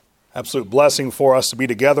Absolute blessing for us to be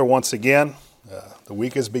together once again. The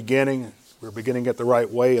week is beginning. We're beginning it the right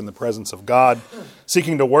way in the presence of God,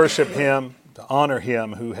 seeking to worship Him, to honor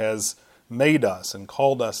Him who has made us and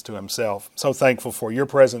called us to Himself. I'm so thankful for your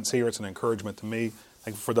presence here. It's an encouragement to me.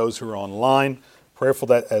 Thankful for those who are online. Prayerful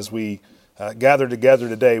that as we gather together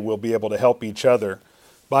today, we'll be able to help each other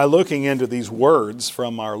by looking into these words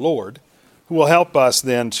from our Lord, who will help us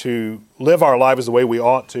then to live our lives the way we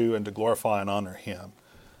ought to and to glorify and honor Him.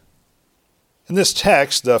 In this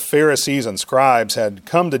text, the Pharisees and scribes had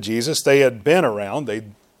come to Jesus. They had been around.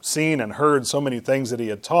 They'd seen and heard so many things that He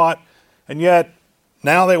had taught, and yet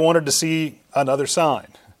now they wanted to see another sign.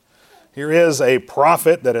 Here is a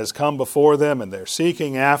prophet that has come before them, and they're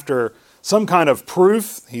seeking after some kind of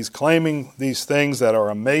proof. He's claiming these things that are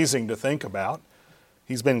amazing to think about.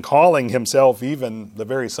 He's been calling Himself even the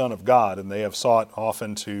very Son of God, and they have sought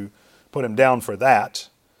often to put Him down for that.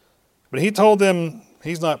 But He told them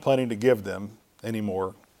He's not planning to give them any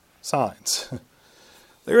more signs.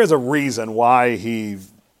 There is a reason why He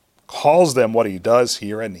calls them what He does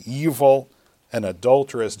here, an evil and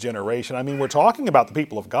adulterous generation. I mean, we're talking about the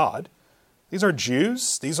people of God. These are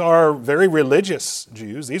Jews. These are very religious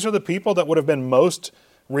Jews. These are the people that would have been most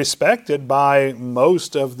respected by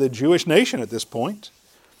most of the Jewish nation at this point.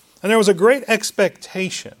 And there was a great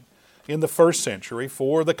expectation in the first century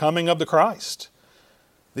for the coming of the Christ.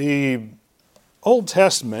 The Old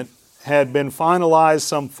Testament had been finalized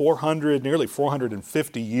some nearly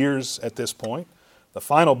 450 years at this point. The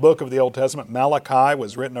final book of the Old Testament, Malachi,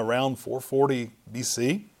 was written around 440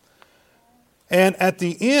 BC. And at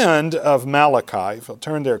the end of Malachi, if I'll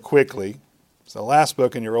turn there quickly, it's the last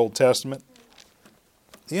book in your Old Testament.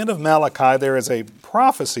 At the end of Malachi, there is a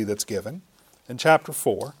prophecy that's given in chapter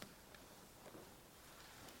 4.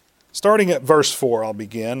 Starting at verse 4, I'll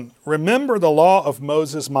begin. Remember the law of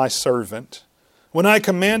Moses, my servant, when I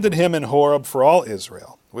commanded him in Horeb for all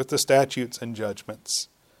Israel, with the statutes and judgments.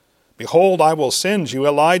 Behold, I will send you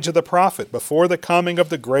Elijah the prophet before the coming of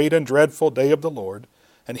the great and dreadful day of the Lord,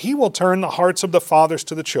 and he will turn the hearts of the fathers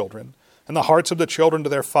to the children, and the hearts of the children to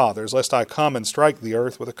their fathers, lest I come and strike the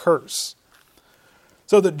earth with a curse.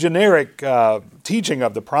 So the generic teaching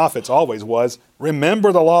of the prophets always was,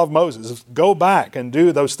 remember the law of Moses. Go back and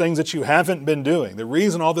do those things that you haven't been doing. The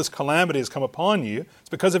reason all this calamity has come upon you is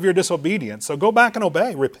because of your disobedience. So go back and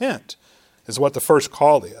obey. Repent is what the first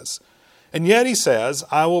call is. And yet He says,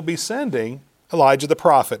 I will be sending Elijah the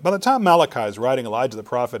prophet. By the time Malachi is writing, Elijah the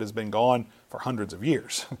prophet has been gone for hundreds of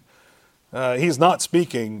years. He's not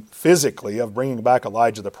speaking physically of bringing back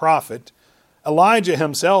Elijah the prophet. Elijah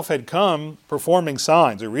himself had come performing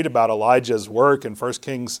signs. We read about Elijah's work in 1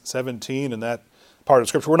 Kings 17 and that part of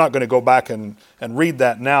Scripture. We're not going to go back and read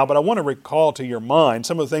that now, but I want to recall to your mind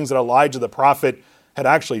some of the things that Elijah the prophet had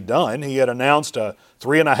actually done. He had announced a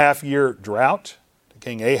 3.5-year drought to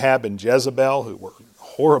King Ahab and Jezebel, who were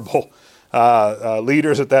horrible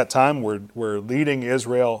leaders at that time, were leading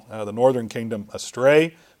Israel, the northern kingdom,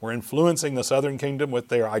 astray, were influencing the southern kingdom with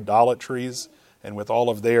their idolatries and with all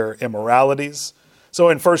of their immoralities. So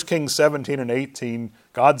in 1 Kings 17 and 18,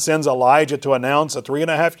 God sends Elijah to announce a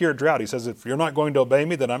 3.5-year drought. He says, if you're not going to obey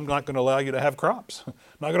me, then I'm not going to allow you to have crops. I'm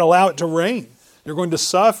not going to allow it to rain. You're going to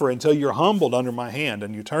suffer until you're humbled under my hand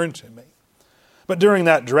and you turn to me. But during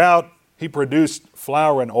that drought, He produced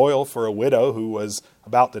flour and oil for a widow who was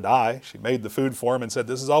about to die. She made the food for him and said,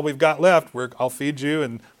 this is all we've got left. I'll feed you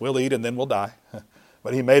and we'll eat and then we'll die.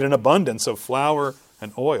 But He made an abundance of flour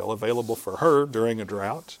and oil available for her during a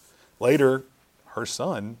drought. Later, her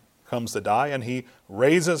son comes to die, and He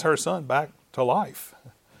raises her son back to life.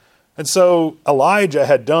 And so Elijah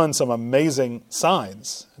had done some amazing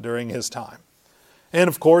signs during his time. And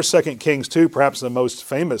of course, 2 Kings 2, perhaps the most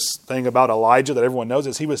famous thing about Elijah that everyone knows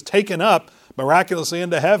is he was taken up miraculously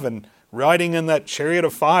into heaven, riding in that chariot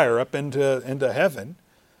of fire up into heaven.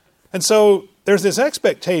 And so there's this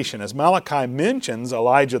expectation, as Malachi mentions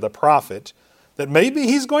Elijah the prophet, that maybe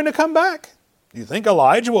he's going to come back. Do you think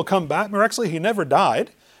Elijah will come back miraculously? He never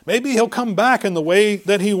died. Maybe he'll come back in the way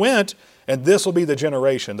that he went, and this will be the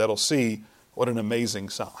generation that'll see what an amazing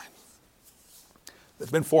sign.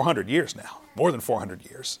 It's been 400 years now, more than 400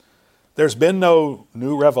 years. There's been no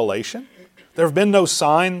new revelation. There have been no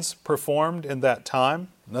signs performed in that time,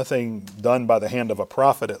 nothing done by the hand of a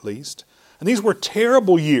prophet at least. And these were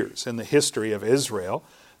terrible years in the history of Israel.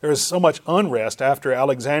 There was so much unrest after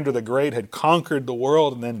Alexander the Great had conquered the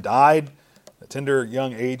world and then died at a tender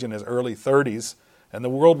young age in his early 30s. And the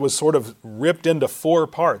world was sort of ripped into 4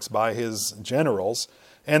 parts by his generals.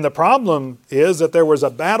 And the problem is that there was a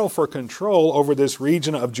battle for control over this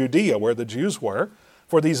region of Judea where the Jews were,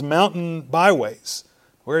 for these mountain byways.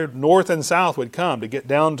 where north and south would come to get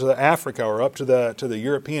down to Africa or up to the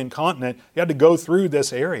European continent. You had to go through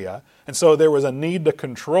this area. And so there was a need to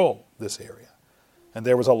control this area. And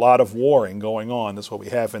there was a lot of warring going on. That's what we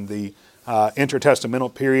have in the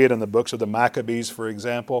intertestamental period in the books of the Maccabees, for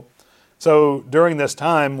example. So during this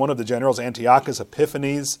time, one of the generals, Antiochus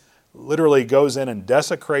Epiphanes, literally goes in and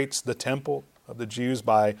desecrates the temple of the Jews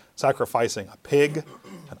by sacrificing a pig,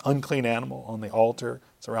 an unclean animal, on the altar.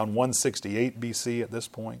 It's around 168 BC at this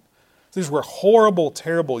point. These were horrible,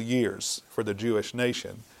 terrible years for the Jewish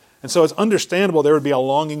nation. And so it's understandable there would be a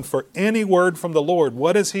longing for any word from the Lord.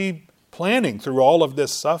 What is He planning through all of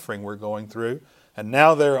this suffering we're going through? And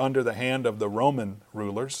now they're under the hand of the Roman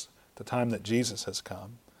rulers, the time that Jesus has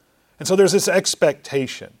come. And so there's this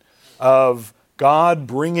expectation of God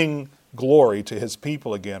bringing glory to His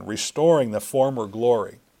people again, restoring the former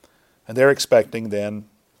glory. And they're expecting then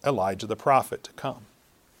Elijah the prophet to come.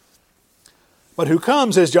 But who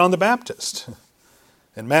comes is John the Baptist.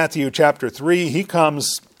 In Matthew chapter 3, he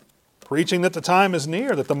comes preaching that the time is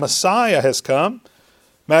near, that the Messiah has come.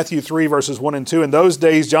 Matthew 3 verses 1 and 2, in those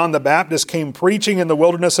days John the Baptist came preaching in the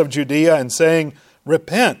wilderness of Judea and saying,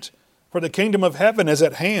 repent, for the kingdom of heaven is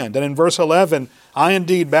at hand. And in verse 11, I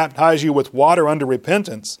indeed baptize you with water unto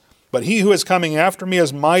repentance, but he who is coming after me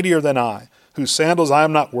is mightier than I, whose sandals I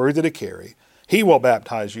am not worthy to carry. He will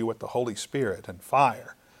baptize you with the Holy Spirit and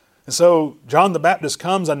fire. And so John the Baptist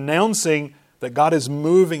comes announcing that God is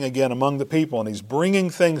moving again among the people and He's bringing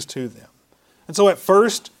things to them. And so at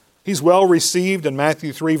first, He's well received in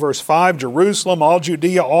Matthew 3 verse 5. Jerusalem, all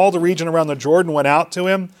Judea, all the region around the Jordan went out to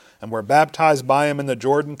Him and were baptized by Him in the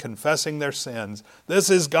Jordan, confessing their sins.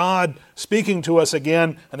 This is God speaking to us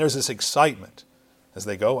again, and there's this excitement as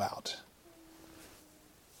they go out.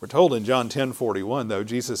 We're told in John 10:41, though,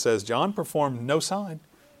 Jesus says, John performed no sign,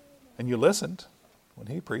 and you listened when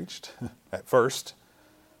he preached at first.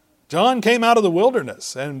 John came out of the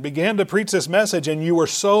wilderness and began to preach this message, and you were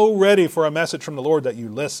so ready for a message from the Lord that you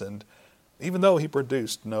listened, even though he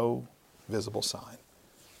produced no visible sign.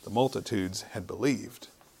 The multitudes had believed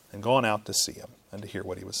and gone out to see him and to hear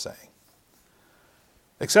what he was saying.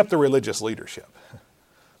 Except the religious leadership.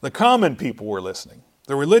 The common people were listening.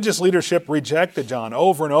 The religious leadership rejected John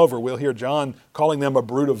over and over. We'll hear John calling them a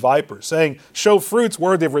brood of vipers, saying, show fruits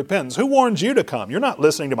worthy of repentance. Who warned you to come? You're not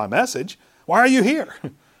listening to my message. Why are you here?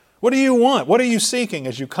 What do you want? What are you seeking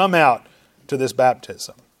as you come out to this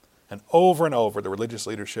baptism? And over, the religious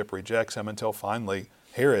leadership rejects him until finally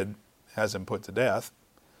Herod has him put to death.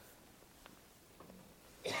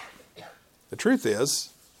 The truth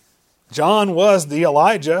is, John was the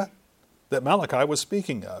Elijah that Malachi was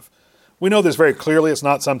speaking of. We know this very clearly. It's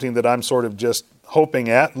not something that I'm sort of just hoping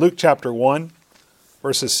at. Luke chapter 1,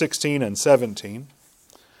 verses 16 and 17.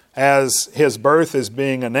 As his birth is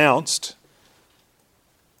being announced,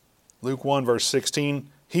 Luke 1, verse 16,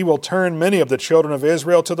 he will turn many of the children of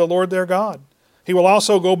Israel to the Lord their God. He will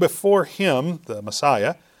also go before him, the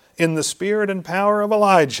Messiah, in the spirit and power of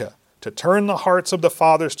Elijah, to turn the hearts of the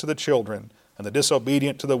fathers to the children, and the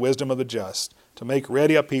disobedient to the wisdom of the just, to make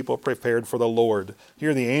ready a people prepared for the Lord.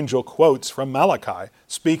 Here the angel quotes from Malachi,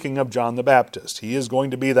 speaking of John the Baptist. He is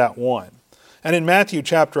going to be that one. And in Matthew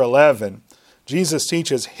chapter 11, Jesus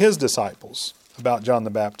teaches his disciples about John the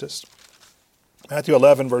Baptist. Matthew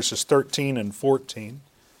 11, verses 13 and 14.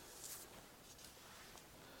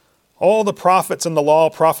 All the prophets in the law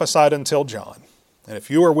prophesied until John. And if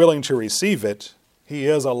you are willing to receive it, he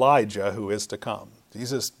is Elijah who is to come.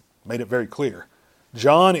 Jesus made it very clear.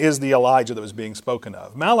 John is the Elijah that was being spoken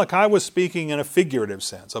of. Malachi was speaking in a figurative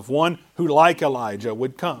sense of one who, like Elijah,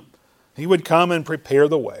 would come. He would come and prepare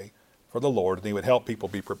the way for the Lord, and he would help people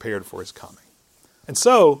be prepared for his coming. And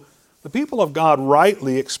so, the people of God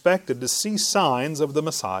rightly expected to see signs of the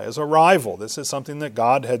Messiah's arrival. This is something that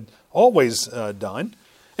God had always done.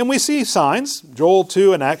 And we see signs. Joel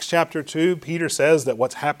 2 and Acts chapter 2, Peter says that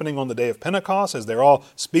what's happening on the day of Pentecost, as they're all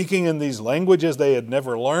speaking in these languages they had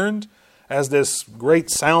never learned, as this great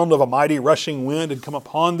sound of a mighty rushing wind had come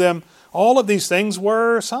upon them, all of these things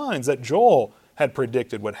were signs that Joel had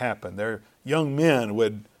predicted would happen. Their young men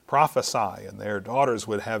would prophesy and their daughters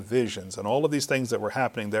would have visions, and all of these things that were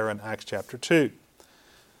happening there in Acts chapter 2.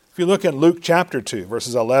 If you look at Luke chapter 2,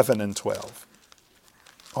 verses 11 and 12,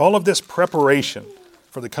 all of this preparation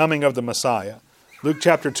for the coming of the Messiah. Luke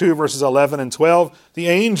chapter 2, verses 11 and 12, the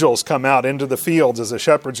angels come out into the fields as the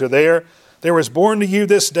shepherds are there. There was born to you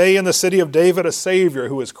this day in the city of David a Savior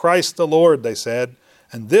who is Christ the Lord, they said.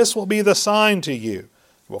 And this will be the sign to you. You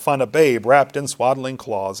will find a babe wrapped in swaddling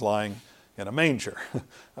cloths lying in a manger.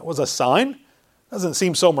 That was a sign. Doesn't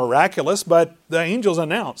seem so miraculous, but the angels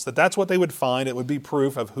announced that that's what they would find. It would be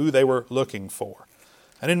proof of who they were looking for.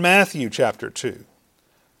 And in Matthew chapter 2,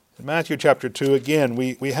 again,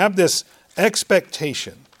 we have this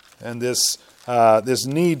expectation and this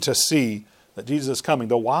need to see that Jesus is coming.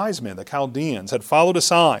 The wise men, the Chaldeans, had followed a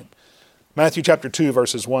sign. Matthew chapter 2,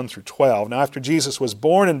 verses 1 through 12. Now after Jesus was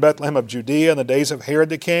born in Bethlehem of Judea in the days of Herod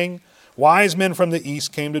the king, wise men from the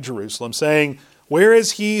east came to Jerusalem, saying, "Where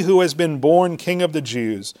is he who has been born King of the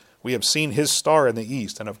Jews? We have seen his star in the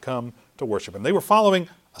east and have come to worship him." They were following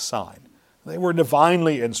a sign. They were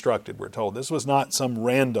divinely instructed, we're told. This was not some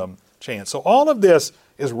random chance. So all of this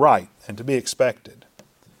is right and to be expected.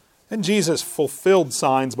 And Jesus fulfilled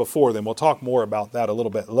signs before them. We'll talk more about that a little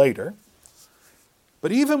bit later.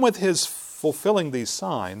 But even with his fulfilling these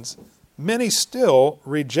signs, many still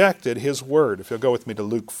rejected his word. If you'll go with me to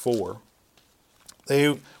Luke 4.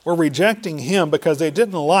 They were rejecting him because they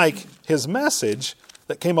didn't like his message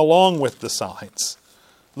that came along with the signs.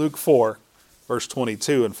 Luke 4, verse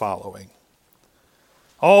 22 and following.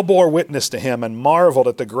 All bore witness to him and marveled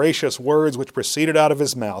at the gracious words which proceeded out of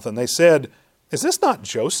his mouth. And they said, "Is this not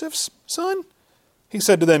Joseph's son?" He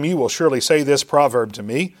said to them, "You will surely say this proverb to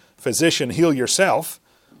me, 'Physician, heal yourself.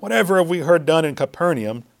 Whatever have we heard done in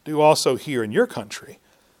Capernaum, do also here in your country.'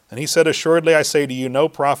 And he said, 'Assuredly I say to you, no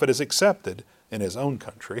prophet is accepted in his own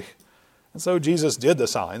country.'" And so Jesus did the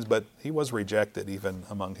signs, but he was rejected even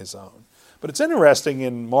among his own. But it's interesting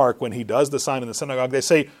in Mark when he does the sign in the synagogue, they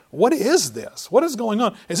say, "What is this? What is going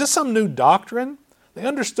on? Is this some new doctrine?" They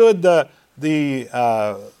understood the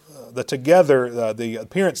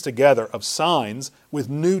appearance together of signs with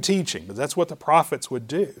new teaching. But that's what the prophets would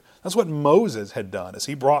do. That's what Moses had done as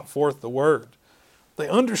he brought forth the word. They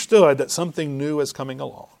understood that something new is coming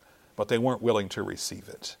along, but they weren't willing to receive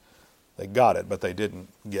it. They got it, but they didn't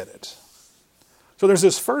get it. So there's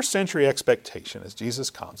this first century expectation as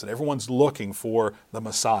Jesus comes, and everyone's looking for the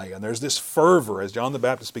Messiah. And there's this fervor as John the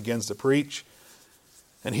Baptist begins to preach.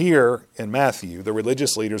 And here in Matthew, the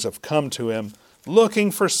religious leaders have come to him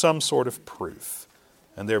looking for some sort of proof,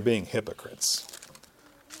 and they're being hypocrites.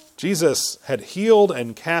 Jesus had healed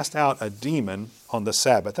and cast out a demon on the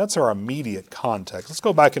Sabbath. That's our immediate context. Let's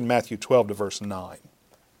go back in Matthew 12 to verse 9.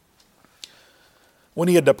 When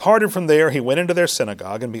he had departed from there, he went into their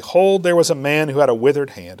synagogue, and behold, there was a man who had a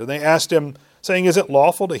withered hand. And they asked him, saying, "Is it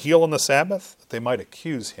lawful to heal on the Sabbath?" that they might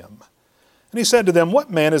accuse him. And he said to them, "What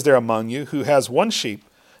man is there among you who has one sheep?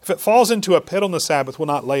 If it falls into a pit on the Sabbath, will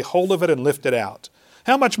not lay hold of it and lift it out?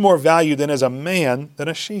 How much more value then is a man than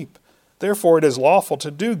a sheep? Therefore it is lawful to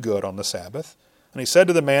do good on the Sabbath." And he said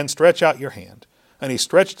to the man, "Stretch out your hand." And he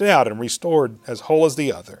stretched it out and restored as whole as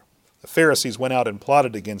the other. The Pharisees went out and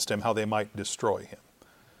plotted against him how they might destroy him.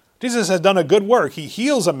 Jesus has done a good work. He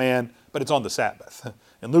heals a man, but it's on the Sabbath.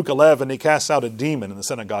 In Luke 11, he casts out a demon in the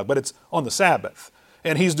synagogue, but it's on the Sabbath.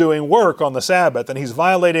 And he's doing work on the Sabbath, and he's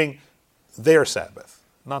violating their Sabbath,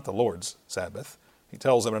 not the Lord's Sabbath. He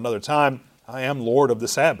tells them another time, "I am Lord of the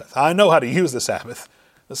Sabbath. I know how to use the Sabbath."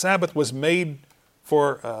 The Sabbath was made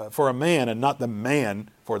for a man and not the man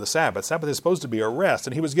for the Sabbath. Sabbath is supposed to be a rest,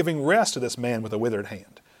 and he was giving rest to this man with a withered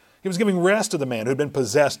hand. He was giving rest to the man who had been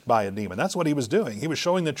possessed by a demon. That's what he was doing. He was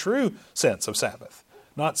showing the true sense of Sabbath,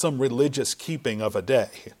 not some religious keeping of a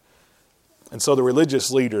day. And so the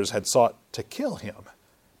religious leaders had sought to kill him,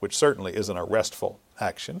 which certainly isn't a restful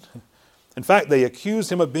action. In fact, they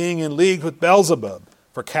accused him of being in league with Beelzebub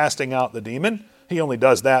for casting out the demon. He only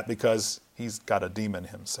does that because he's got a demon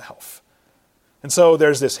himself. And so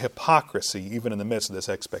there's this hypocrisy even in the midst of this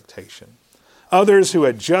expectation. Others who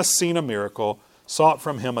had just seen a miracle sought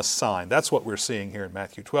from him a sign. That's what we're seeing here in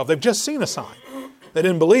Matthew 12. They've just seen a sign. They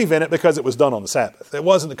didn't believe in it because it was done on the Sabbath. It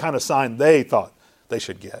wasn't the kind of sign they thought they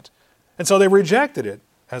should get. And so they rejected it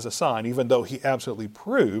as a sign, even though he absolutely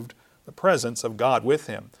proved the presence of God with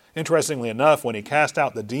him. Interestingly enough, when he cast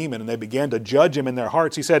out the demon and they began to judge him in their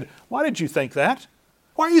hearts, he said, "Why did you think that?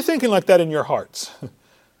 Why are you thinking like that in your hearts?"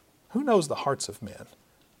 Who knows the hearts of men?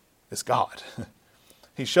 It's God.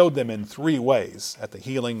 He showed them in three ways at the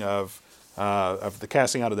healing of the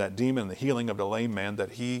casting out of that demon and the healing of the lame man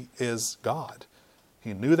that he is God.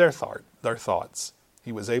 He knew their thoughts.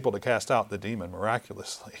 He was able to cast out the demon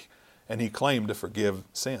miraculously, and he claimed to forgive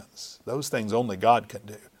sins. Those things only God can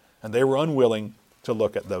do. And they were unwilling to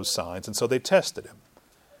look at those signs, and so they tested him.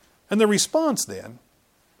 And the response then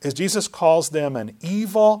is Jesus calls them an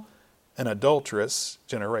evil and adulterous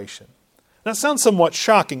generation. That sounds somewhat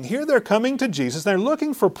shocking. Here they're coming to Jesus, they're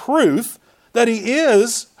looking for proof that he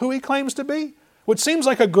is who he claims to be, which seems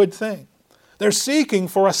like a good thing. They're seeking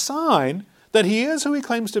for a sign that he is who he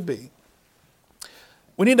claims to be.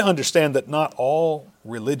 We need to understand that not all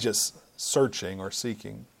religious searching or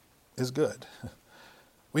seeking is good.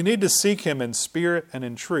 We need to seek Him in spirit and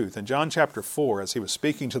in truth. In John chapter 4, as He was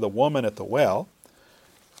speaking to the woman at the well,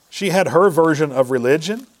 she had her version of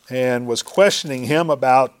religion and was questioning Him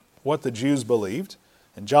about what the Jews believed.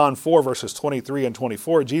 In John 4, verses 23 and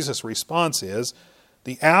 24, Jesus' response is,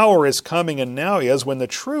 "The hour is coming, and now is, when the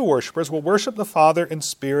true worshipers will worship the Father in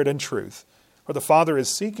spirit and truth, for the Father is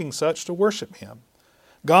seeking such to worship Him.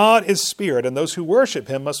 God is spirit, and those who worship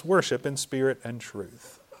Him must worship in spirit and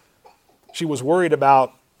truth." She was worried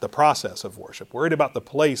about the process of worship, worried about the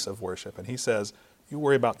place of worship. And He says, you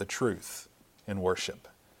worry about the truth in worship.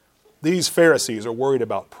 These Pharisees are worried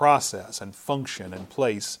about process and function and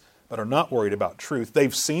place, but are not worried about truth.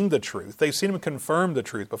 They've seen the truth. They've seen Him confirm the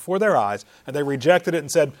truth before their eyes, and they rejected it and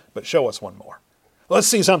said, but show us one more. Let's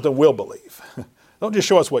see something we'll believe. Don't just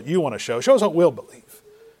show us what you want to show. Show us what we'll believe.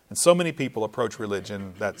 And so many people approach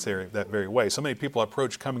religion that very way. So many people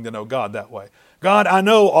approach coming to know God that way. God, I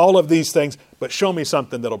know all of these things, but show me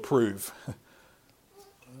something that'll prove.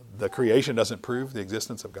 The creation doesn't prove the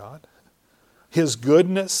existence of God. His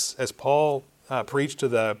goodness, as Paul preached to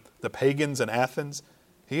the pagans in Athens,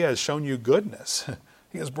 He has shown you goodness.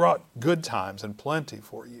 He has brought good times and plenty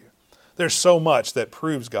for you. There's so much that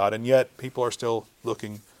proves God, and yet people are still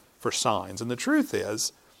looking for signs. And the truth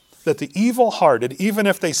is that the evil-hearted, even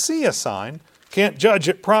if they see a sign, can't judge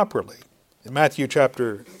it properly. In Matthew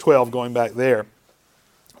chapter 12, going back there,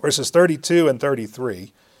 verses 32 and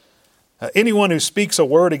 33, anyone who speaks a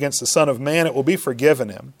word against the Son of Man, it will be forgiven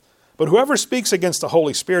him. But whoever speaks against the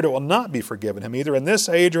Holy Spirit, it will not be forgiven him, either in this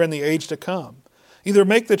age or in the age to come. Either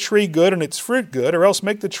make the tree good and its fruit good, or else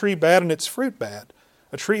make the tree bad and its fruit bad.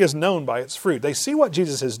 A tree is known by its fruit. They see what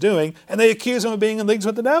Jesus is doing, and they accuse Him of being in leagues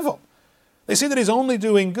with the devil. They see that He's only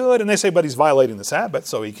doing good, and they say, but He's violating the Sabbath,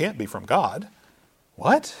 so He can't be from God.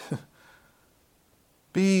 What?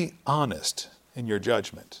 Be honest in your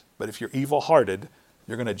judgment. But if you're evil-hearted,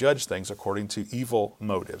 you're going to judge things according to evil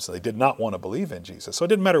motives. They did not want to believe in Jesus, so it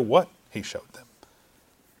didn't matter what He showed them.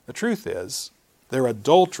 The truth is, they're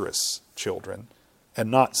adulterous children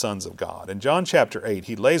and not sons of God. In John chapter 8,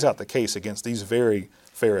 He lays out the case against these very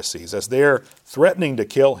Pharisees as they're threatening to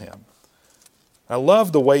kill Him. I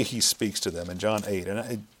love the way He speaks to them in John 8,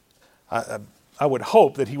 and I would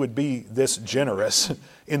hope that He would be this generous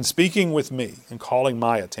in speaking with me and calling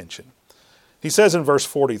my attention. He says in verse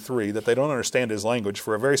 43 that they don't understand His language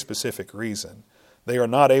for a very specific reason. They are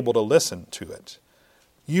not able to listen to it.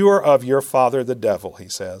 You are of your father the devil, He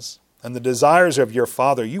says, and the desires of your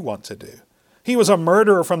father you want to do. He was a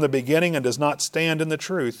murderer from the beginning and does not stand in the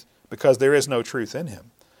truth, because there is no truth in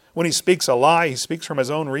him. When he speaks a lie, he speaks from his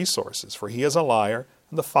own resources, for he is a liar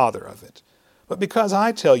and the father of it. But because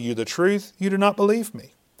I tell you the truth, you do not believe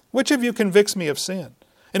me. Which of you convicts me of sin?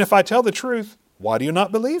 And if I tell the truth, why do you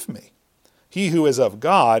not believe me? He who is of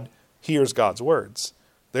God hears God's words.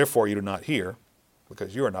 Therefore you do not hear,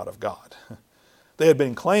 because you are not of God. They had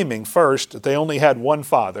been claiming first that they only had one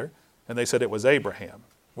father, and they said it was Abraham.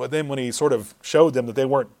 Well, then when He sort of showed them that they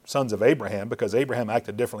weren't sons of Abraham because Abraham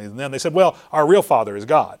acted differently than them, they said, well, our real father is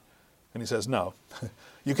God. And He says, no,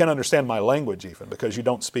 you can't understand my language even because you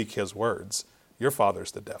don't speak His words. Your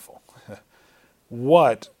father's the devil.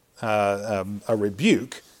 What a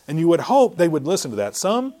rebuke. And you would hope they would listen to that.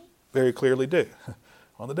 Some very clearly do.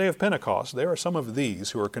 On the day of Pentecost, there are some of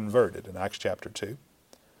these who are converted in Acts chapter 2.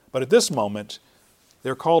 But at this moment,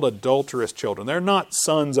 they're called adulterous children. They're not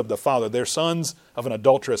sons of the Father. They're sons of an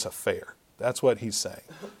adulterous affair. That's what He's saying.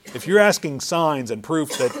 If you're asking signs and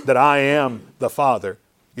proof that I am the Father,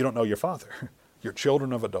 you don't know your Father. You're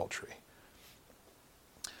children of adultery.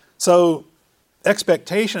 So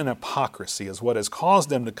expectation and hypocrisy is what has caused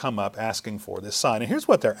them to come up asking for this sign. And here's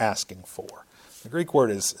what they're asking for. The Greek word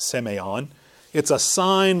is semeion. It's a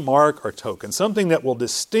sign, mark, or token, something that will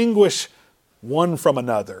distinguish one from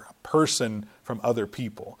another, a person from other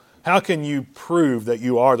people. How can you prove that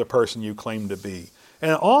you are the person you claim to be?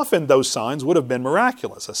 And often those signs would have been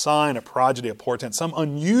miraculous, a sign, a prodigy, a portent, some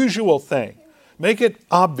unusual thing. Make it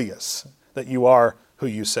obvious that you are who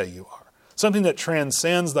you say you are. Something that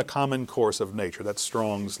transcends the common course of nature. That's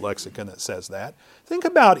Strong's lexicon that says that. Think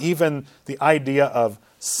about even the idea of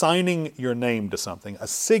signing your name to something. A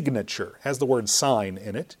signature has the word sign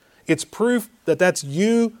in it. It's proof that that's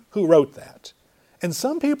you who wrote that. And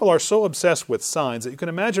some people are so obsessed with signs that you can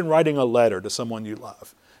imagine writing a letter to someone you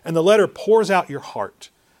love. And the letter pours out your heart.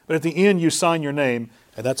 But at the end you sign your name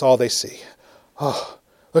and that's all they see. Oh,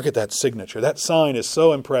 look at that signature. That sign is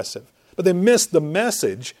so impressive. But they miss the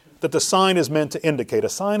message that the sign is meant to indicate. A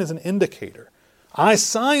sign is an indicator. I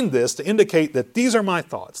signed this to indicate that these are my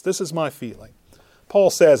thoughts. This is my feeling.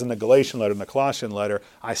 Paul says in the Galatian letter and the Colossian letter,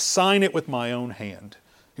 I sign it with my own hand.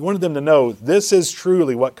 He wanted them to know this is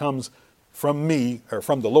truly what comes from me, or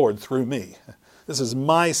from the Lord through me. This is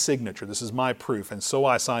my signature. This is my proof. And so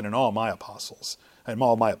I sign in all my apostles and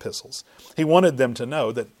all my epistles. He wanted them to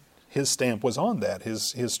know that his stamp was on that,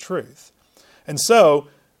 his truth. And so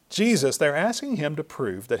Jesus, they're asking him to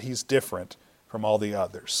prove that he's different from all the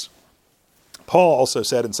others. Paul also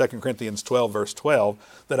said in 2 Corinthians 12, verse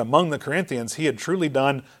 12, that among the Corinthians he had truly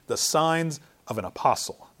done the signs of an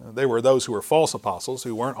apostle. They were those who were false apostles,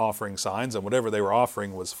 who weren't offering signs, and whatever they were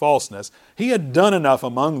offering was falseness. He had done enough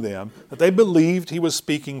among them that they believed he was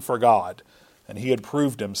speaking for God, and he had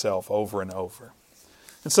proved himself over and over.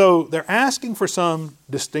 And so they're asking for some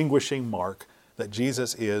distinguishing mark that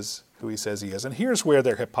Jesus is who he says he is. And here's where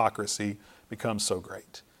their hypocrisy becomes so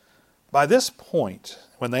great. By this point,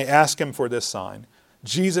 when they ask him for this sign,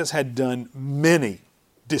 Jesus had done many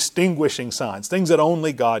distinguishing signs, things that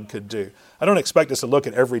only God could do. I don't expect us to look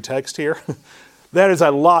at every text here. That is a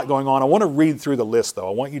lot going on. I want to read through the list, though.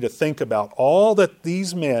 I want you to think about all that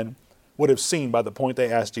these men would have seen by the point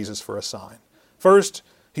they asked Jesus for a sign. First,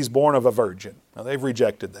 he's born of a virgin. Now, they've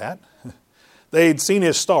rejected that. They'd seen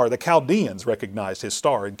his star. The Chaldeans recognized his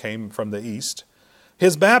star and came from the east.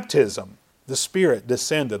 His baptism, the Spirit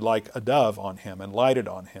descended like a dove on him and lighted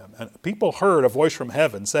on him. And people heard a voice from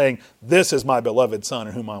heaven saying, "This is my beloved Son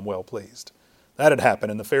in whom I'm well pleased." That had happened,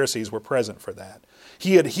 and the Pharisees were present for that.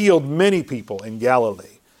 He had healed many people in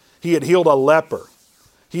Galilee. He had healed a leper.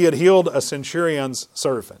 He had healed a centurion's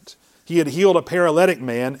servant. He had healed a paralytic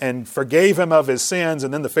man and forgave him of his sins,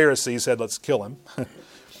 and then the Pharisees said, "Let's kill him."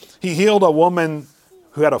 He healed a woman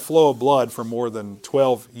who had a flow of blood for more than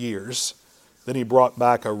 12 years. Then he brought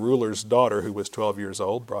back a ruler's daughter who was 12 years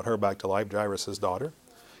old, brought her back to life, Jairus' daughter.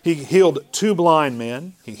 He healed 2 blind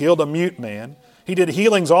men. He healed a mute man. He did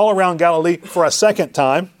healings all around Galilee for a second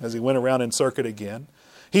time as he went around in circuit again.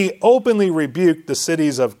 He openly rebuked the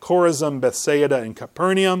cities of Chorazin, Bethsaida, and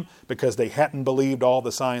Capernaum because they hadn't believed all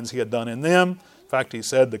the signs he had done in them. In fact, he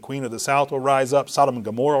said, "The queen of the south will rise up, Sodom and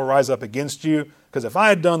Gomorrah will rise up against you, because if I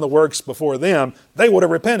had done the works before them, they would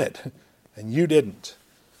have repented, and you didn't."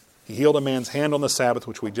 He healed a man's hand on the Sabbath,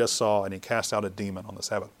 which we just saw, and he cast out a demon on the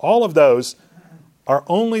Sabbath. All of those are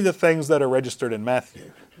only the things that are registered in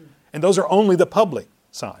Matthew. And those are only the public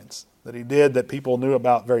signs that he did that people knew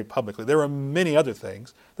about very publicly. There were many other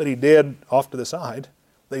things that he did off to the side,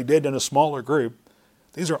 that he did in a smaller group.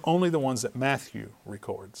 These are only the ones that Matthew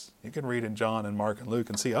records. You can read in John and Mark and Luke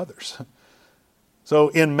and see others. So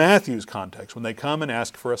in Matthew's context, when they come and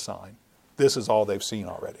ask for a sign, this is all they've seen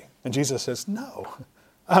already. And Jesus says, "No,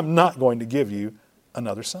 I'm not going to give you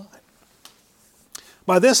another sign."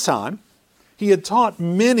 By this time, he had taught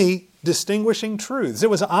many distinguishing truths. It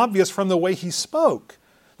was obvious from the way he spoke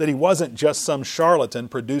that he wasn't just some charlatan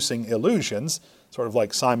producing illusions, sort of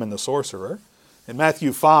like Simon the sorcerer. In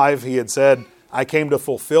Matthew 5, he had said, "I came to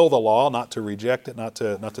fulfill the law, not to reject it, not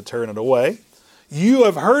to turn it away. You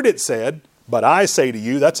have heard it said, but I say to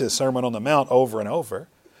you," that's his Sermon on the Mount over and over.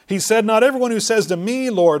 He said, "Not everyone who says to me,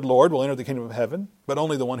 'Lord, Lord,' will enter the kingdom of heaven, but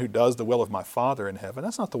only the one who does the will of my Father in heaven."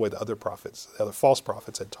 That's not the way the other false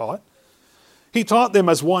prophets had taught. He taught them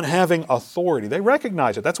as one having authority. They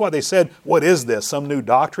recognized it. That's why they said, "What is this, some new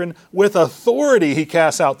doctrine?" With authority he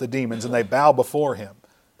casts out the demons and they bow before him.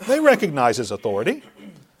 They recognize his authority.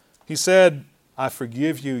 He said, "I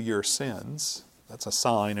forgive you your sins." That's a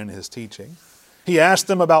sign in his teaching. He asked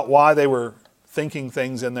them about why they were thinking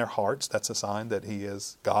things in their hearts. That's a sign that he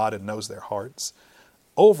is God and knows their hearts.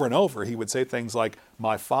 Over and over, he would say things like,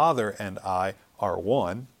 "My Father and I are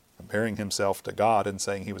one," comparing himself to God and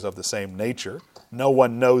saying he was of the same nature. "No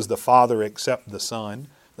one knows the Father except the Son.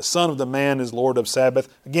 The Son of the Man is Lord of Sabbath."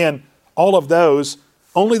 Again, all of those,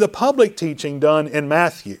 only the public teaching done in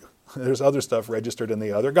Matthew. There's other stuff registered in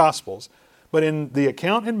the other Gospels. But in the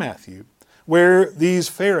account in Matthew, where these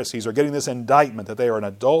Pharisees are getting this indictment that they are an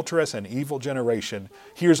adulterous and evil generation,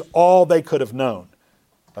 here's all they could have known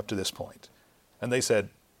up to this point. And they said,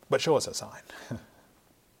 "But show us a sign."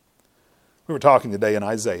 We were talking today in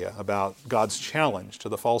Isaiah about God's challenge to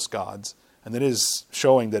the false gods, and it is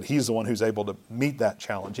showing that he's the one who's able to meet that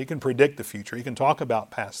challenge. He can predict the future. He can talk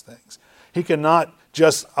about past things. He cannot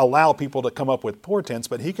just allow people to come up with portents,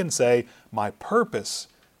 but he can say, "My purpose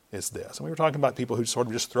is this." And we were talking about people who sort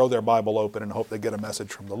of just throw their Bible open and hope they get a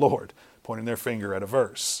message from the Lord, pointing their finger at a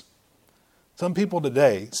verse. Some people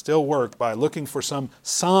today still work by looking for some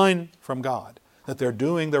sign from God that they're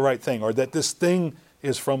doing the right thing or that this thing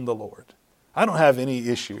is from the Lord. I don't have any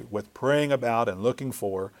issue with praying about and looking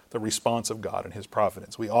for the response of God and his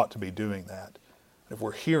providence. We ought to be doing that if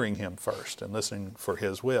we're hearing him first and listening for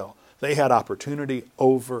his will. They had opportunity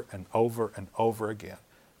over and over and over again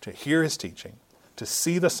to hear his teaching, to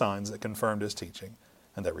see the signs that confirmed his teaching,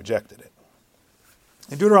 and they rejected it.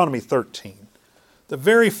 In Deuteronomy 13, the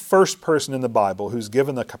very first person in the Bible who's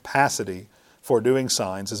given the capacity for doing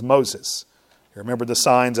signs is Moses. You remember the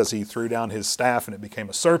signs as he threw down his staff and it became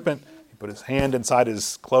a serpent. He put his hand inside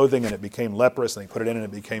his clothing and it became leprous, and he put it in and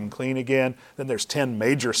it became clean again. Then there's 10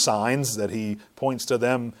 major signs that he points to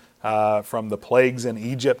them from the plagues in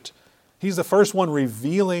Egypt. He's the first one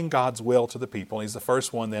revealing God's will to the people. He's the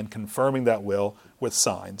first one then confirming that will with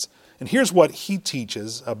signs. And here's what he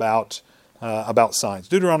teaches about signs.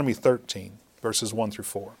 Deuteronomy 13, verses 1 through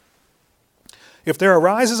 4. If there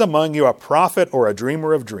arises among you a prophet or a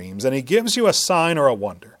dreamer of dreams, and he gives you a sign or a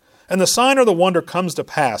wonder, and the sign or the wonder comes to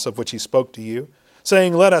pass of which he spoke to you,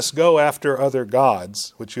 saying, let us go after other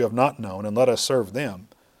gods, which you have not known, and let us serve them,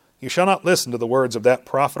 you shall not listen to the words of that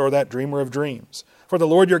prophet or that dreamer of dreams. For the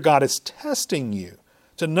Lord your God is testing you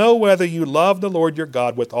to know whether you love the Lord your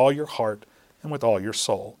God with all your heart and with all your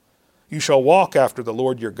soul. You shall walk after the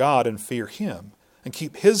Lord your God and fear him, and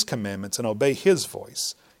keep his commandments and obey his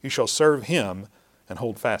voice. You shall serve him and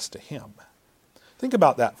hold fast to him. Think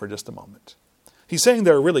about that for just a moment. He's saying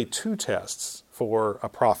there are really two tests for a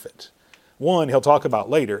prophet. One, he'll talk about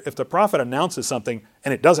later. If the prophet announces something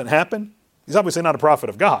and it doesn't happen, he's obviously not a prophet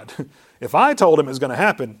of God. If I told him it was going to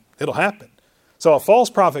happen, it'll happen. So a false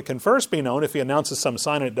prophet can first be known if he announces some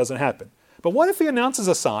sign and it doesn't happen. But what if he announces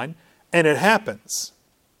a sign and it happens?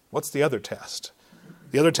 What's the other test?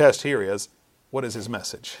 The other test here is, what is his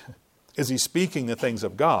message? Is he speaking the things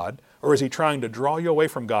of God, or is he trying to draw you away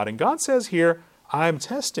from God? And God says here, I'm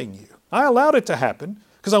testing you. I allowed it to happen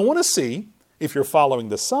because I want to see if you're following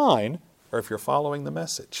the sign or if you're following the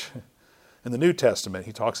message. In the New Testament,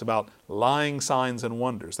 he talks about lying signs and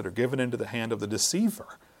wonders that are given into the hand of the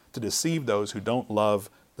deceiver to deceive those who don't love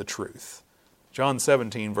the truth. John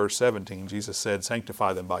 17, verse 17, Jesus said,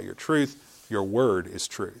 sanctify them by your truth. Your word is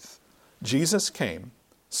truth. Jesus came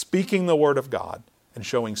speaking the word of God and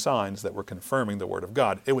showing signs that were confirming the word of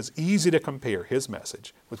God. It was easy to compare his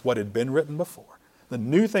message with what had been written before. The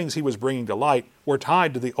new things he was bringing to light were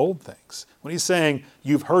tied to the old things. When he's saying,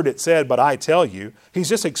 you've heard it said, but I tell you, he's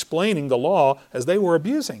just explaining the law as they were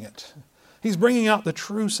abusing it. He's bringing out the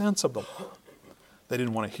true sense of the law. They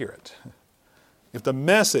didn't want to hear it. If the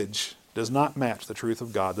message does not match the truth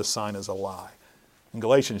of God, the sign is a lie. In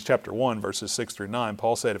Galatians chapter 1, verses 6 through 9,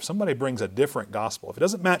 Paul said, if somebody brings a different gospel, if it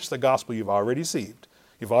doesn't match the gospel you've already received,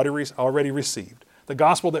 the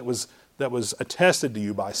gospel that was attested to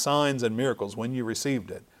you by signs and miracles when you received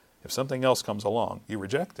it, if something else comes along, you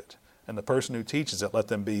reject it. And the person who teaches it, let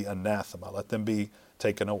them be anathema, let them be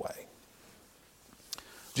taken away.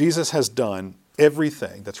 Jesus has done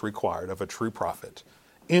everything that's required of a true prophet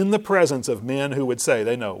in the presence of men who would say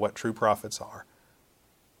they know what true prophets are.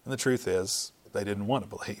 And the truth is, they didn't want to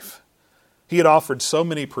believe. He had offered so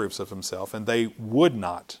many proofs of himself, and they would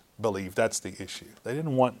not believe. That's the issue. They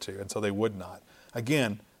didn't want to, and so they would not.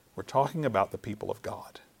 Again, we're talking about the people of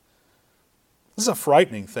God. This is a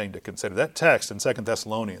frightening thing to consider. That text in 2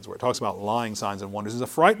 Thessalonians, where it talks about lying signs and wonders, is a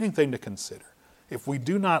frightening thing to consider. If we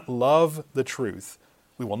do not love the truth,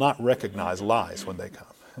 we will not recognize lies when they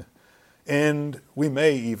come. And we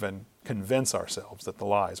may even convince ourselves that the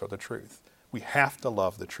lies are the truth. We have to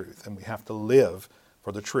love the truth, and we have to live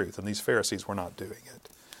for the truth. And these Pharisees were not doing it.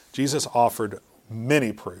 Jesus offered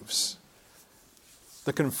many proofs.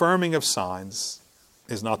 The confirming of signs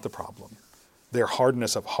is not the problem. Their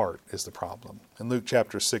hardness of heart is the problem. In Luke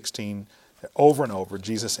chapter 16, over and over,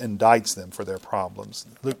 Jesus indicts them for their problems.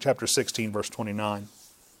 Luke chapter 16, verse 29.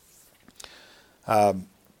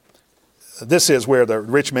 This is where the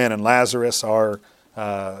rich man and Lazarus are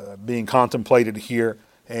being contemplated here.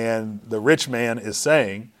 And the rich man is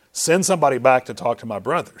saying, send somebody back to talk to my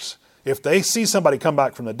brothers. If they see somebody come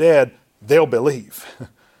back from the dead, they'll believe.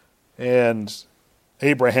 And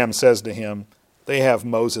Abraham says to him, they have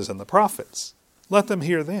Moses and the prophets. Let them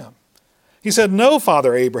hear them. He said, no,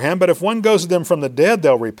 Father Abraham, but if one goes to them from the dead,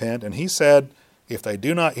 they'll repent. And he said, if they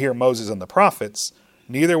do not hear Moses and the prophets,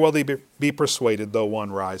 neither will they be persuaded though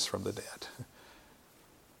one rise from the dead.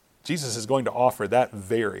 Jesus is going to offer that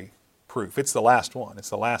very proof. It's the last one. It's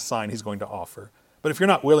the last sign he's going to offer. But if you're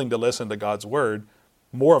not willing to listen to God's word,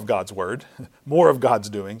 more of God's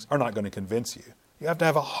doings are not going to convince you. You have to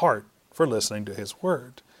have a heart for listening to his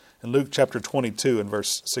word. In Luke chapter 22 and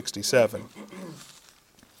verse 67,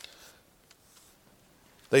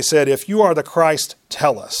 they said, if you are the Christ,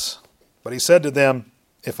 tell us. But he said to them,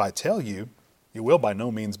 if I tell you, you will by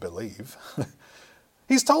no means believe.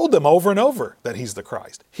 He's told them over and over that he's the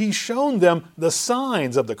Christ. He's shown them the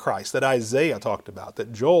signs of the Christ that Isaiah talked about,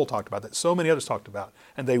 that Joel talked about, that so many others talked about,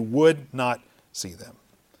 and they would not see them.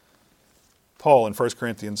 Paul in 1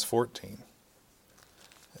 Corinthians 14.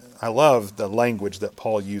 I love the language that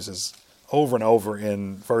Paul uses over and over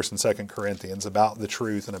in 1 and 2 Corinthians about the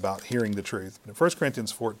truth and about hearing the truth. In 1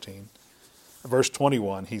 Corinthians 14, verse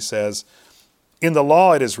 21, he says, "In the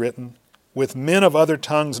law it is written, with men of other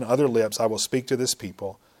tongues and other lips I will speak to this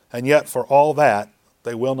people, and yet for all that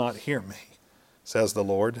they will not hear me, says the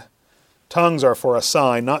Lord. Tongues are for a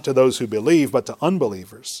sign, not to those who believe, but to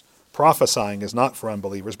unbelievers. Prophesying is not for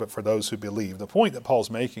unbelievers, but for those who believe." The point that Paul's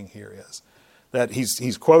making here is that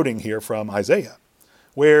he's quoting here from Isaiah,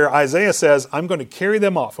 where Isaiah says, I'm going to carry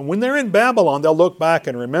them off. And when they're in Babylon, they'll look back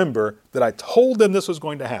and remember that I told them this was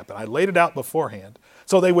going to happen. I laid it out beforehand.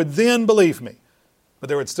 So they would then believe me. But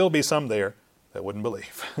there would still be some there that wouldn't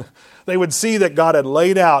believe. They would see that God had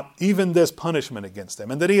laid out even this punishment against them,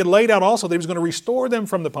 and that he had laid out also that he was going to restore them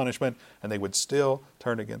from the punishment, and they would still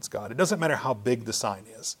turn against God. It doesn't matter how big the sign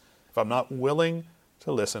is. If I'm not willing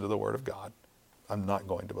to listen to the Word of God, I'm not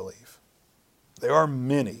going to believe. There are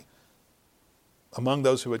many among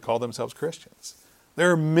those who would call themselves Christians. There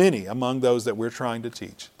are many among those that we're trying to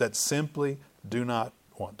teach that simply do not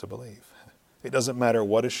want to believe. It doesn't matter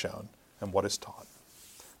what is shown and what is taught.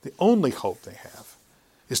 The only hope they have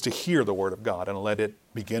is to hear the Word of God and let it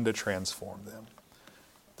begin to transform them.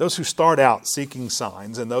 Those who start out seeking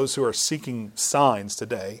signs and those who are seeking signs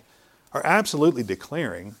today are absolutely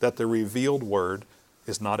declaring that the revealed Word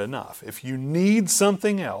is not enough. If you need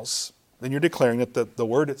something else, then you're declaring that the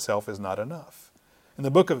Word itself is not enough. In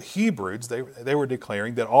the book of Hebrews, they were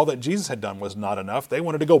declaring that all that Jesus had done was not enough. They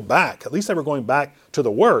wanted to go back. At least they were going back to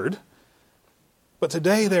the Word. But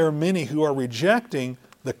today there are many who are rejecting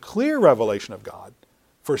the clear revelation of God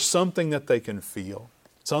for something that they can feel,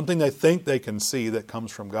 something they think they can see that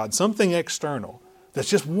comes from God, something external that's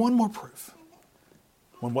just one more proof,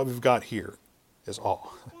 when what we've got here is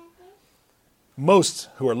all. Most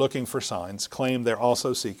who are looking for signs claim they're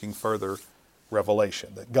also seeking further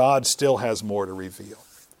revelation, that God still has more to reveal.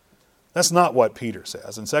 That's not what Peter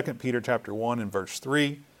says. In 2 Peter chapter 1 and verse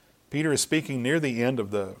 3, Peter is speaking near the end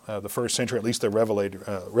of the first century, at least the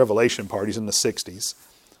Revelation parties in the 60s.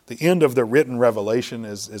 The end of the written revelation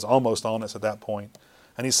is almost on us at that point.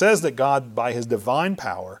 And he says that God, by his divine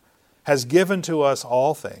power, has given to us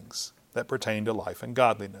all things that pertain to life and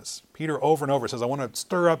godliness. Peter over and over says, I want to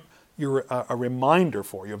stir up a reminder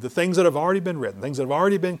for you of the things that have already been written, things that have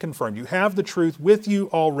already been confirmed. You have the truth with you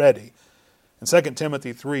already. In 2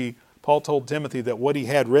 Timothy 3, Paul told Timothy that what he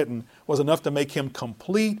had written was enough to make him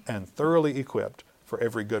complete and thoroughly equipped for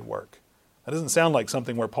every good work. That doesn't sound like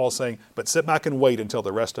something where Paul's saying, but sit back and wait until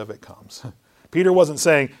the rest of it comes. Peter wasn't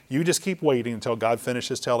saying, you just keep waiting until God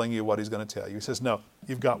finishes telling you what he's going to tell you. He says, no,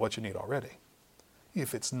 you've got what you need already.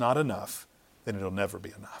 If it's not enough, then it'll never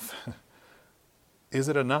be enough. Is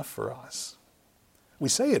it enough for us? We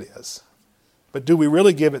say it is, but do we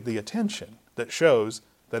really give it the attention that shows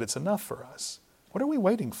that it's enough for us? What are we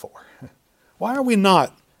waiting for? Why are we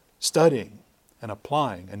not studying and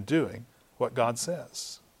applying and doing what God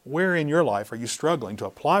says? Where in your life are you struggling to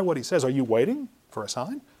apply what he says? Are you waiting for a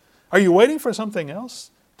sign? Are you waiting for something else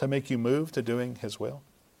to make you move to doing his will?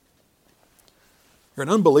 You're an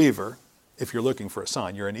unbeliever if you're looking for a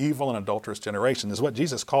sign. You're an evil and adulterous generation. This is what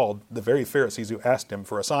Jesus called the very Pharisees who asked him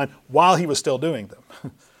for a sign while he was still doing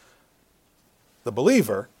them. The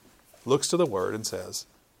believer looks to the Word and says,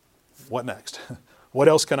 what next? What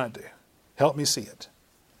else can I do? Help me see it.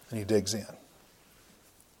 And he digs in.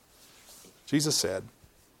 Jesus said,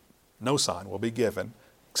 no sign will be given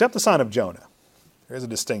except the sign of Jonah. There's a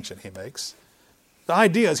distinction he makes. The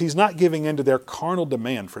idea is he's not giving in to their carnal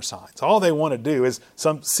demand for signs. All they want to do is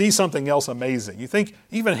see something else amazing. You think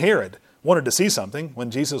even Herod wanted to see something when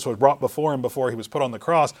Jesus was brought before him before he was put on the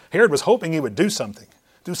cross. Herod was hoping he would do something,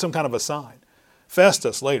 do some kind of a sign.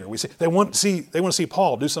 Festus later, we see they want to see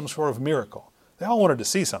Paul do some sort of miracle. They all wanted to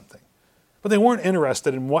see something, but they weren't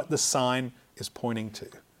interested in what the sign is pointing to.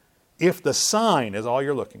 If the sign is all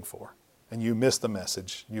you're looking for, and you miss the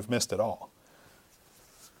message, you've missed it all.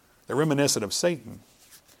 They're reminiscent of Satan.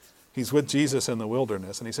 He's with Jesus in the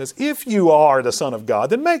wilderness, and he says, if you are the Son of God,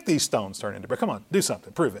 then make these stones turn into bread. Come on, do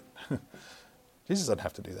something, prove it. Jesus doesn't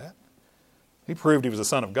have to do that. He proved he was the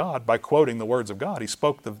Son of God by quoting the words of God. He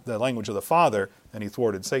spoke the language of the Father, and he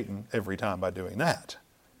thwarted Satan every time by doing that.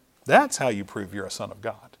 That's how you prove you're a son of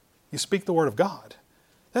God. You speak the word of God.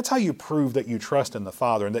 That's how you prove that you trust in the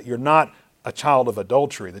Father and that you're not a child of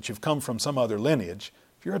adultery, that you've come from some other lineage.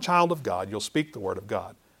 If you're a child of God, you'll speak the word of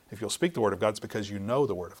God. If you'll speak the word of God, it's because you know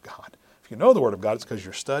the word of God. If you know the word of God, it's because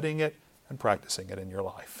you're studying it and practicing it in your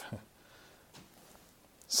life.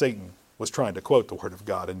 Satan was trying to quote the word of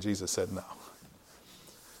God, and Jesus said no.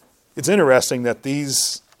 It's interesting that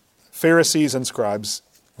these Pharisees and scribes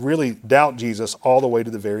really doubt Jesus all the way to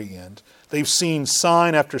the very end. They've seen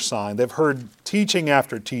sign after sign. They've heard teaching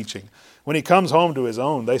after teaching. When he comes home to his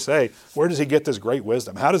own, they say, where does he get this great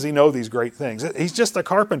wisdom? How does he know these great things? He's just a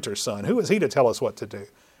carpenter's son. Who is he to tell us what to do?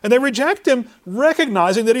 And they reject him,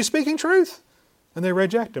 recognizing that he's speaking truth. And they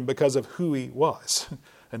reject him because of who he was.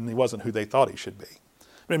 And he wasn't who they thought he should be.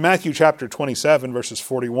 But in Matthew chapter 27, verses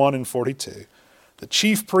 41 and 42, the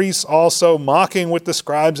chief priests also, mocking with the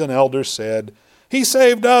scribes and elders, said, he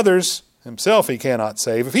saved others, himself he cannot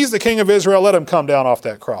save. If he's the king of Israel, let him come down off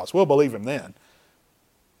that cross. We'll believe him then.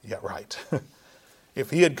 Yeah, right. If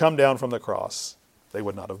he had come down from the cross, they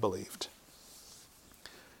would not have believed.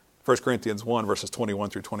 1 Corinthians 1, verses 21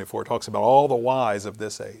 through 24, talks about all the wise of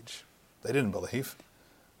this age. They didn't believe.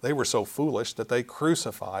 They were so foolish that they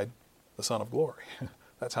crucified the Son of Glory.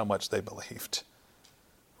 That's how much they believed.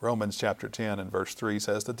 Romans chapter 10 and verse 3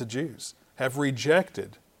 says that the Jews have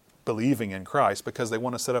rejected believing in Christ because they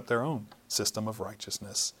want to set up their own system of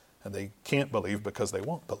righteousness. And they can't believe because they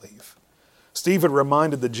won't believe. Stephen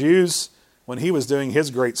reminded the Jews when he was doing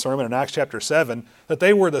his great sermon in Acts chapter 7 that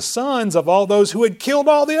they were the sons of all those who had killed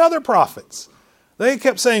all the other prophets. They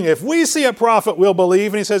kept saying, if we see a prophet, we'll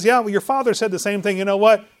believe. And he says, yeah, well, your father said the same thing. You know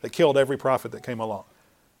what? They killed every prophet that came along.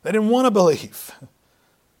 They didn't want to believe.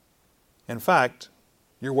 In fact,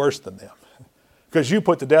 you're worse than them because you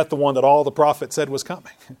put to death the one that all the prophets said was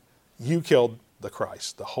coming. You killed the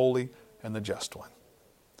Christ, the holy and the just one.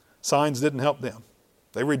 Signs didn't help them.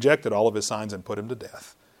 They rejected all of his signs and put him to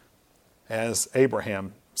death. As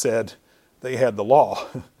Abraham said, they had the law,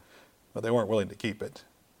 but they weren't willing to keep it.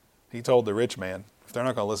 He told the rich man, if they're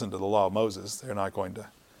not going to listen to the law of Moses, they're not going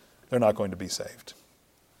to be saved.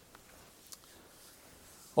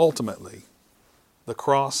 Ultimately, the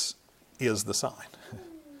cross is the sign.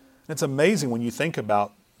 It's amazing when you think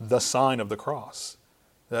about the sign of the cross.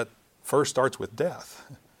 That first starts with death.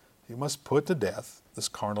 You must put to death this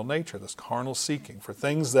carnal nature, this carnal seeking for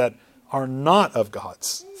things that are not of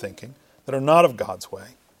God's thinking, that are not of God's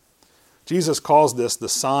way. Jesus calls this the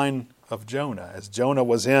sign of Jonah. As Jonah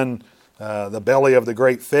was in the belly of the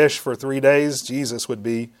great fish for 3 days, Jesus would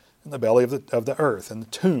be in the belly of the earth,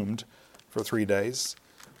 entombed for 3 days.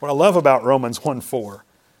 What I love about Romans 1:4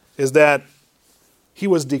 is that he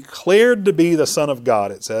was declared to be the Son of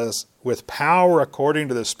God, it says, with power according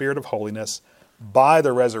to the Spirit of holiness by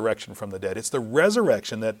the resurrection from the dead. It's the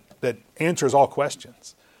resurrection that answers all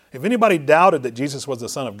questions. If anybody doubted that Jesus was the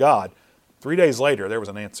Son of God, 3 days later there was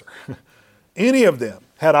an answer. Any of them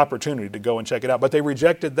had opportunity to go and check it out, but they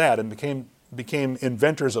rejected that and became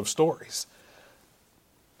inventors of stories.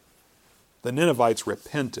 The Ninevites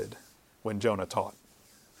repented when Jonah taught.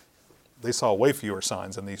 They saw way fewer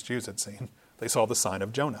signs than these Jews had seen. They saw the sign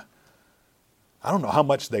of Jonah. I don't know how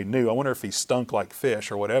much they knew. I wonder if he stunk like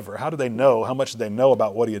fish or whatever. How did they know? How much did they know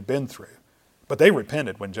about what he had been through? But they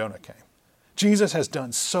repented when Jonah came. Jesus has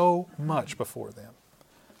done so much before them.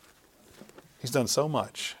 He's done so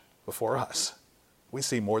much before us. We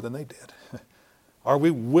see more than they did. Are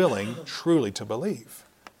we willing truly to believe?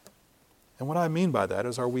 And what I mean by that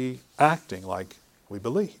is, are we acting like we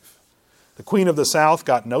believe? The queen of the south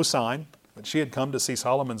got no sign, but she had come to see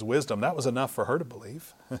Solomon's wisdom. That was enough for her to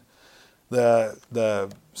believe. The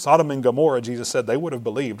Sodom and Gomorrah, Jesus said they would have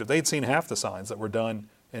believed if they'd seen half the signs that were done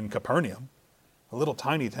in Capernaum, a little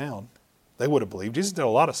tiny town. They would have believed. Jesus did a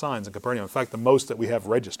lot of signs in Capernaum. In fact, the most that we have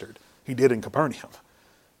registered, he did in Capernaum.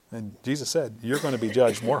 And Jesus said, you're going to be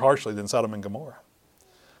judged more harshly than Sodom and Gomorrah.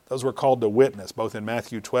 Those were called to witness, both in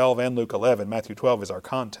Matthew 12 and Luke 11. Matthew 12 is our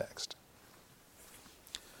context.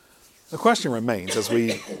 The question remains, as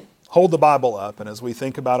we hold the Bible up and as we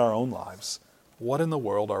think about our own lives, what in the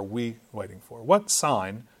world are we waiting for? What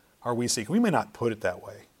sign are we seeking? We may not put it that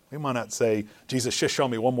way. We might not say, Jesus, just show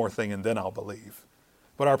me one more thing and then I'll believe.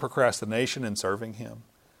 But our procrastination in serving him,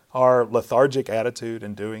 our lethargic attitude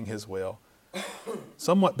in doing his will,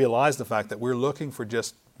 somewhat belies the fact that we're looking for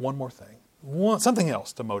just one more thing, something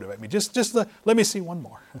else to motivate me. Let me see one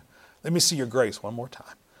more. Let me see your grace one more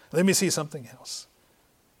time. Let me see something else.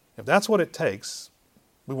 If that's what it takes,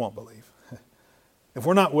 we won't believe. If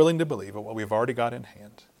we're not willing to believe at what we've already got in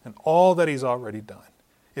hand and all that he's already done,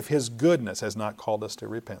 if his goodness has not called us to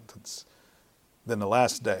repentance, then the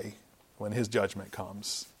last day when his judgment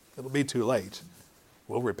comes, it'll be too late.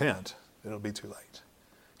 We'll repent. It'll be too late.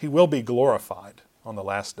 He will be glorified on the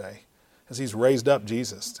last day as he's raised up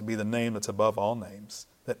Jesus to be the name that's above all names,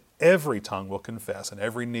 that every tongue will confess and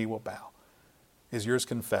every knee will bow. Is yours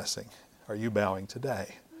confessing? Are you bowing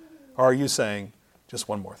today? Or are you saying, just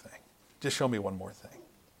one more thing? Just show me one more thing.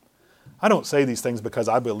 I don't say these things because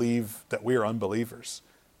I believe that we are unbelievers.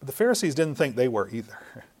 But the Pharisees didn't think they were either.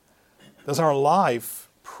 Does our life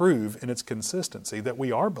prove in its consistency that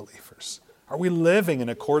we are believers? Are we living in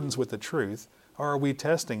accordance with the truth, or are we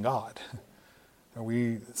testing God? Are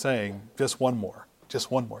we saying just one more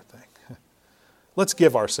thing? Let's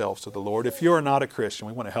give ourselves to the Lord. If you are not a Christian,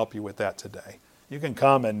 we want to help you with that today. You can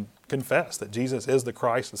come and confess that Jesus is the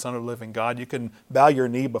Christ, the Son of the living God. You can bow your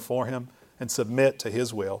knee before Him and submit to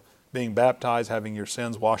His will, being baptized, having your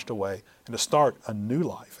sins washed away, and to start a new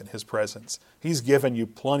life in His presence. He's given you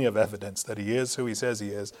plenty of evidence that He is who He says He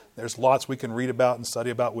is. There's lots we can read about and study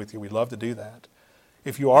about with you. We'd love to do that.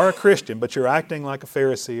 If you are a Christian, but you're acting like a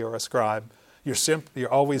Pharisee or a scribe,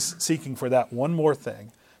 you're always seeking for that one more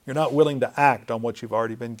thing. You're not willing to act on what you've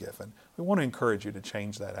already been given. We want to encourage you to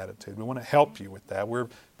change that attitude. We want to help you with that. We're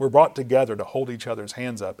brought together to hold each other's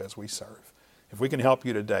hands up as we serve. If we can help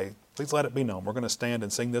you today, please let it be known. We're going to stand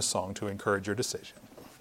and sing this song to encourage your decision.